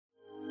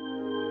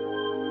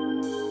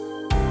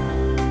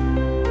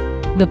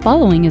The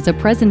following is a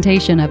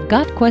presentation of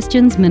Got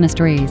Questions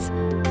Ministries.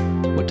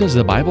 What does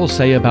the Bible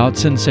say about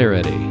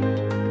sincerity?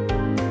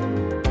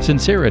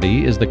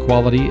 Sincerity is the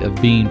quality of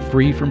being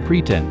free from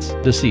pretense,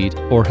 deceit,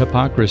 or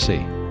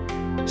hypocrisy.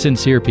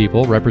 Sincere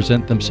people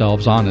represent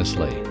themselves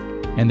honestly,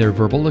 and their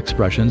verbal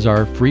expressions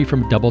are free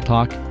from double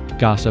talk,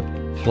 gossip,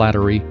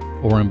 flattery,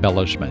 or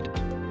embellishment.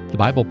 The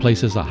Bible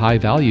places a high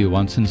value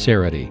on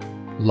sincerity.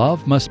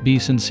 Love must be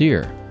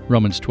sincere,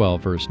 Romans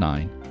 12, verse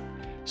 9.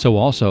 So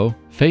also,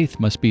 faith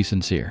must be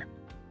sincere.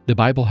 The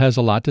Bible has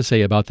a lot to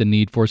say about the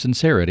need for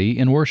sincerity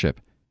in worship.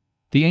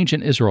 The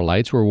ancient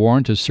Israelites were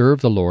warned to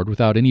serve the Lord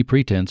without any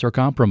pretense or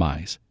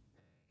compromise.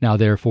 Now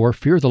therefore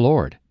fear the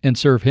Lord, and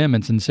serve Him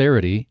in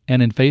sincerity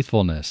and in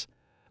faithfulness.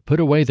 Put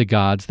away the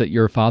gods that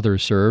your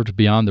fathers served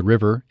beyond the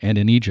river and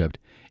in Egypt,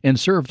 and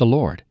serve the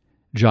Lord.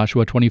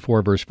 Joshua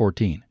 24, verse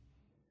 14.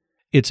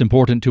 It's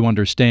important to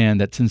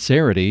understand that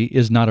sincerity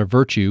is not a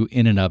virtue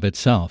in and of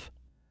itself.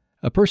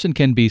 A person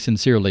can be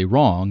sincerely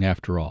wrong,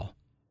 after all.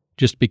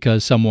 Just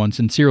because someone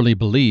sincerely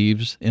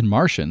believes in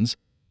Martians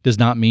does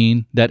not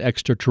mean that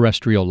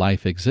extraterrestrial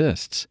life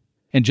exists.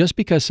 And just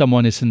because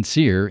someone is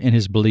sincere in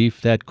his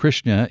belief that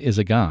Krishna is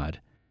a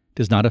god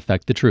does not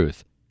affect the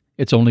truth.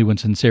 It's only when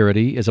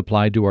sincerity is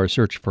applied to our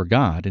search for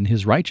God and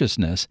His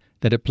righteousness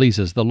that it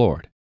pleases the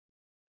Lord.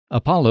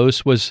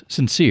 Apollos was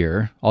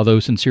sincere, although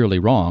sincerely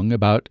wrong,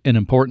 about an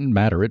important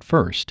matter at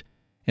first.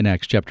 In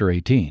Acts chapter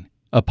 18,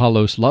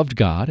 Apollos loved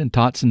God and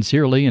taught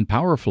sincerely and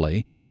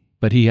powerfully,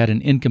 but he had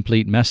an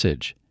incomplete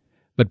message.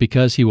 But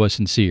because he was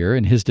sincere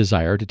in his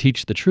desire to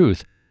teach the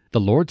truth, the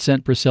Lord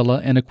sent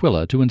Priscilla and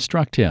Aquila to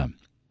instruct him.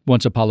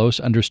 Once Apollos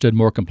understood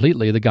more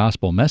completely the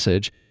gospel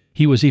message,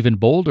 he was even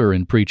bolder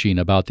in preaching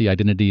about the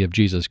identity of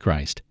Jesus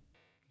Christ.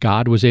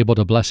 God was able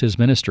to bless his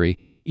ministry,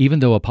 even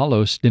though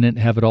Apollos didn't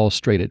have it all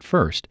straight at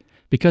first,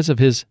 because of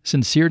his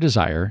sincere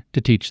desire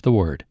to teach the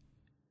Word.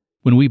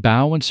 When we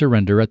bow and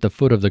surrender at the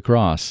foot of the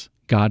cross,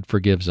 God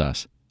forgives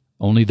us.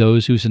 Only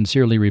those who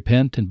sincerely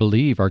repent and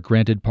believe are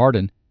granted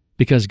pardon,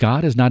 because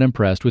God is not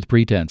impressed with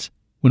pretense.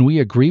 When we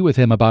agree with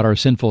Him about our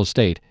sinful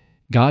state,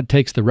 God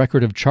takes the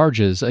record of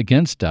charges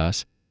against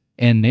us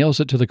and nails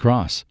it to the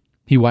cross.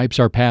 He wipes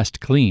our past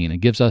clean and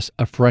gives us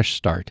a fresh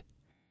start.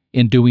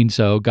 In doing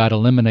so, God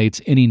eliminates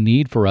any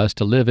need for us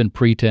to live in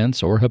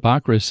pretense or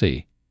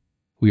hypocrisy.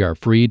 We are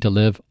free to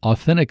live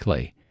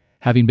authentically,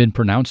 having been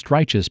pronounced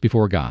righteous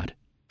before God.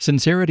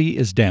 Sincerity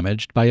is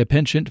damaged by a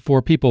penchant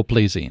for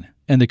people-pleasing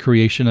and the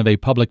creation of a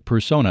public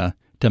persona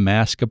to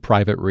mask a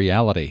private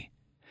reality.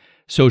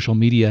 Social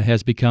media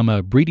has become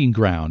a breeding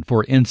ground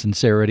for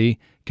insincerity,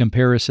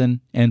 comparison,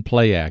 and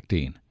play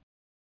acting.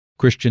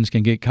 Christians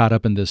can get caught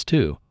up in this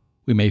too.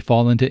 We may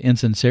fall into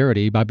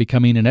insincerity by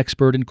becoming an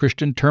expert in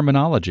Christian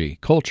terminology,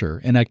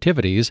 culture, and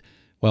activities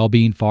while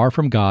being far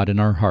from God in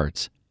our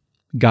hearts.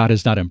 God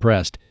is not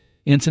impressed.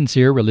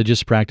 Insincere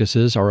religious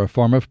practices are a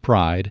form of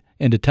pride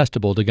and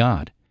detestable to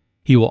God.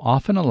 He will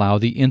often allow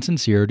the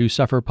insincere to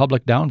suffer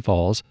public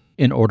downfalls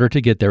in order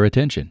to get their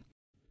attention.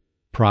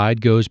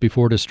 Pride goes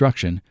before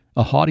destruction,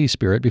 a haughty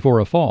spirit before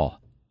a fall.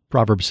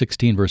 Proverbs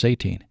 16, verse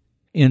 18.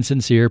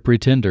 Insincere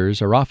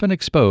pretenders are often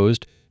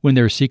exposed when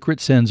their secret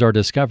sins are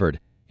discovered,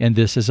 and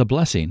this is a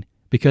blessing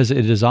because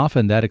it is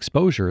often that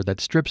exposure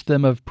that strips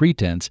them of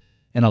pretense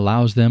and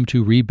allows them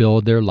to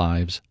rebuild their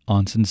lives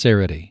on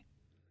sincerity.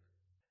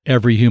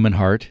 Every human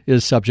heart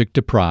is subject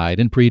to pride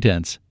and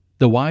pretense.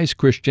 The wise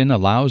Christian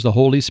allows the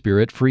Holy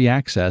Spirit free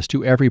access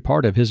to every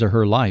part of his or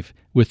her life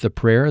with the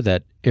prayer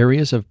that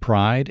areas of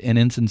pride and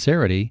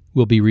insincerity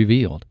will be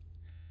revealed.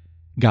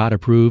 God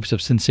approves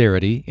of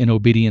sincerity in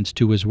obedience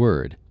to His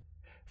word.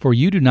 For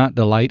you do not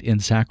delight in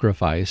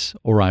sacrifice,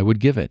 or I would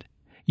give it.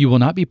 You will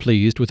not be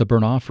pleased with a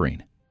burnt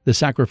offering. The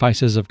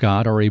sacrifices of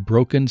God are a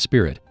broken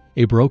spirit,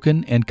 a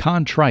broken and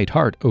contrite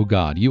heart, O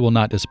God, you will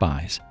not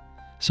despise.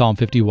 Psalm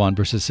 51,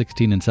 verses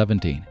 16 and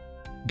 17.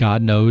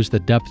 God knows the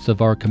depth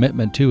of our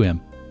commitment to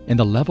Him and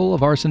the level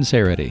of our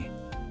sincerity.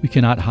 We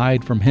cannot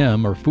hide from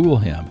Him or fool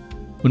Him.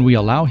 When we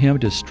allow Him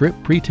to strip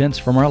pretense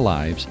from our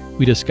lives,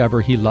 we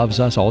discover He loves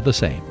us all the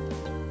same.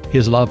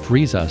 His love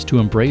frees us to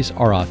embrace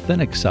our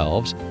authentic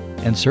selves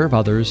and serve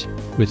others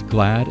with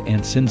glad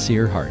and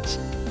sincere hearts.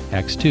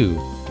 Acts 2,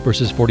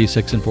 verses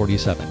 46 and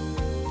 47.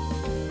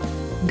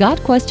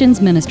 Got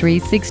Questions Ministry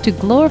seeks to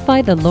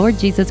glorify the Lord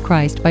Jesus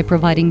Christ by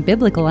providing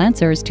biblical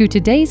answers to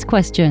today's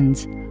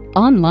questions.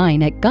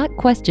 Online at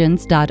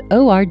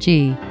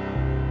gotquestions.org.